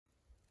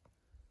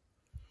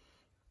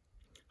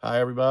Hi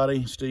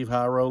everybody, Steve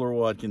High Roller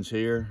Watkins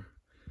here.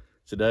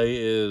 Today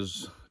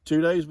is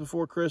 2 days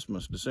before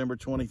Christmas, December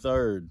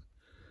 23rd,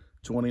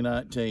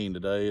 2019.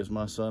 Today is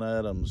my son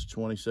Adam's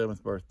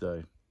 27th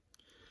birthday.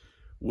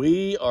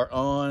 We are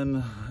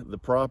on the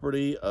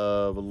property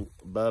of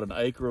about an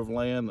acre of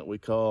land that we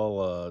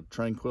call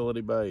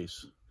Tranquility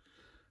Base.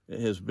 It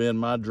has been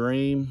my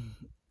dream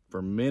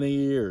for many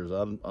years.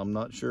 I'm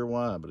not sure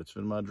why, but it's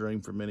been my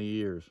dream for many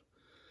years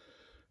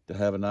to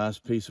have a nice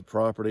piece of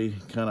property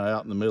kind of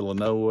out in the middle of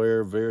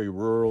nowhere, very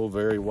rural,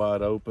 very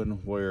wide open,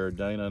 where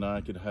Dana and I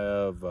could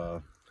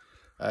have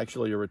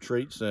actually a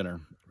retreat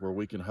center where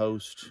we can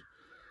host,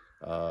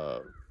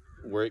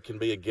 where it can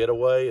be a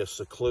getaway, a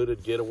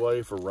secluded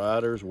getaway for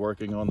writers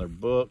working on their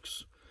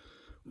books,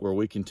 where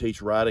we can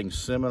teach writing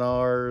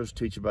seminars,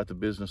 teach about the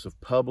business of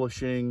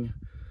publishing,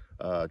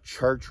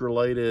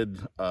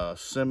 church-related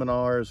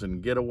seminars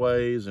and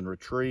getaways and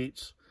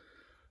retreats,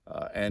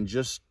 and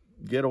just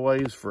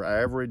getaways for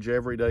average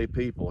everyday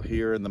people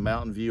here in the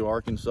Mountain View,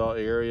 Arkansas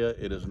area.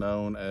 It is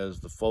known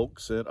as the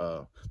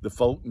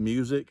folk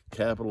music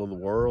capital of the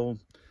world.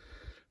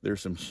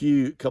 There's some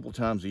huge, couple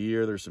times a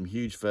year, there's some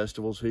huge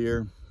festivals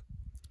here.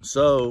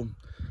 So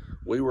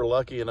we were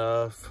lucky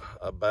enough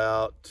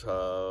about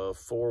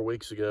 4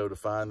 weeks ago to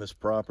find this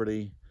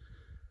property.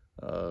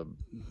 I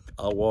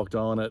walked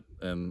on it,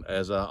 and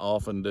as I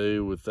often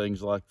do with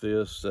things like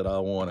this, said I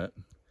want it.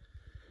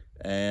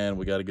 And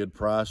we got a good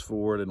price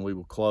for it, and we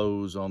will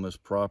close on this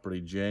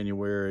property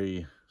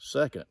January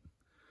 2nd,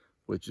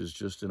 which is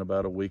just in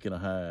about a week and a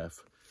half.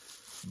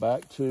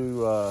 Back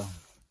to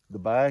the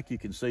back, you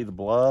can see the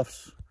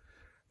bluffs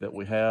that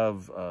we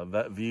have,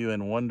 that view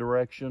in one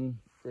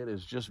direction. It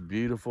is just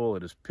beautiful.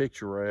 It is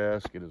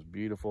picturesque. It is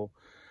beautiful.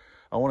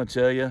 I want to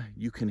tell you,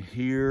 you can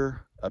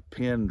hear a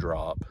pin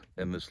drop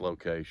in this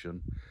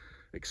location,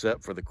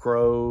 except for the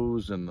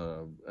crows and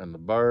the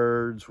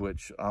birds,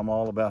 which I'm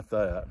all about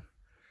that.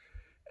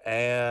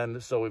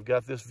 And so we've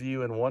got this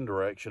view in one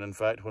direction. In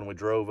fact, when we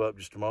drove up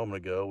just a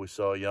moment ago, we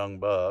saw a young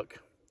buck,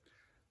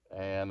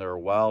 and there are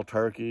wild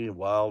turkey,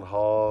 wild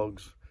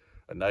hogs.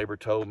 A neighbor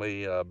told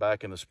me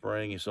back in the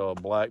spring he saw a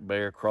black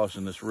bear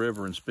crossing this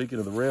river. And speaking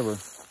of the river,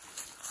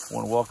 I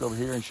want to walk over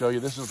here and show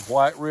you. This is the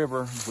White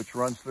River, which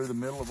runs through the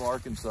middle of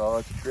Arkansas.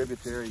 It's a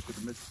tributary to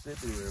the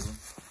Mississippi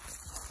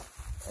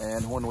River.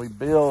 And when we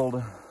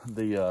build,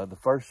 the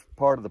first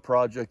part of the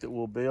project that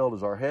we'll build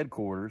is our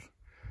headquarters,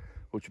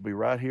 which will be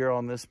right here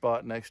on this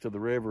spot next to the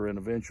river. And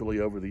eventually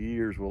over the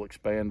years, we'll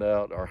expand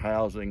out our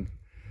housing,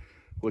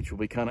 which will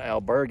be kind of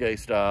albergue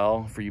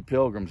style for you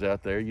pilgrims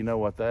out there. You know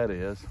what that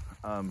is.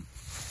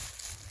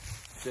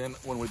 Then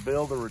when we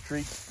build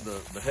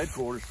the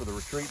headquarters for the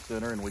retreat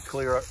center, and we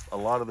clear a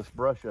lot of this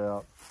brush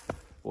out,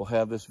 we'll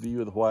have this view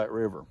of the White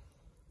River.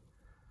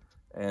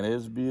 And it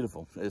is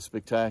beautiful. It's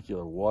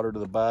spectacular. Water to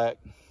the back,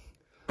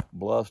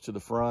 bluffs to the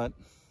front.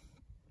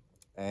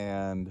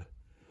 And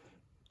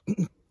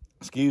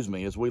excuse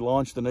me, as we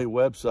launch the new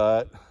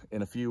website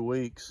in a few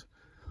weeks,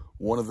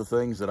 one of the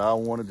things that I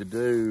wanted to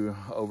do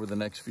over the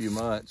next few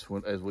months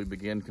as we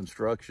begin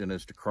construction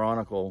is to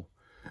chronicle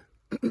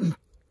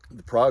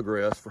the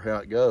progress for how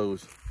it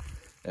goes.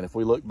 And if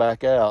we look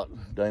back out,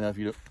 Dana, if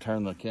you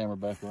turn the camera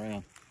back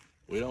around,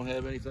 we don't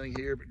have anything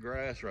here but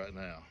grass right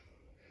now.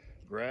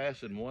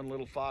 Grass and one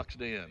little fox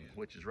den,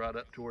 which is right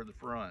up toward the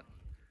front.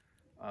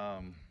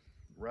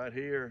 Right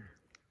here,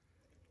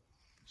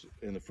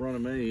 in the front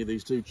of me,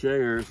 these two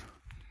chairs,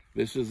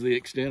 this is the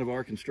extent of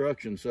our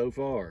construction so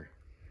far.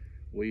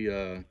 We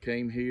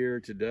came here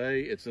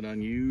today. It's an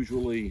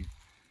unusually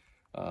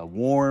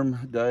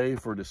warm day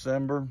for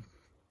December.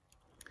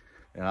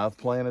 And I've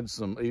planted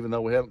some, even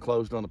though we haven't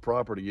closed on the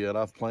property yet,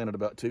 I've planted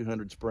about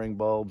 200 spring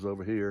bulbs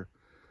over here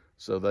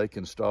so they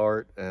can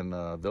start, and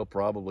they'll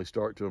probably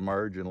start to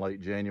emerge in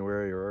late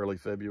January or early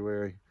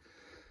February.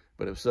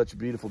 But it was such a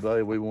beautiful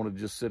day, we wanted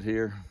to just sit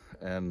here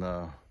and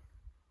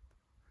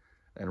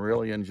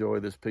really enjoy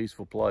this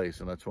peaceful place,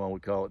 and that's why we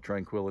call it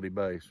Tranquility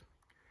Base.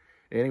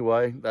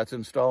 Anyway, that's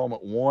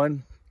installment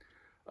 1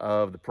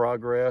 of the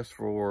progress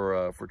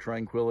for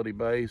Tranquility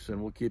Base,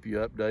 and we'll keep you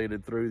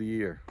updated through the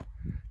year.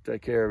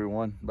 Take care,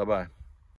 everyone. Bye-bye.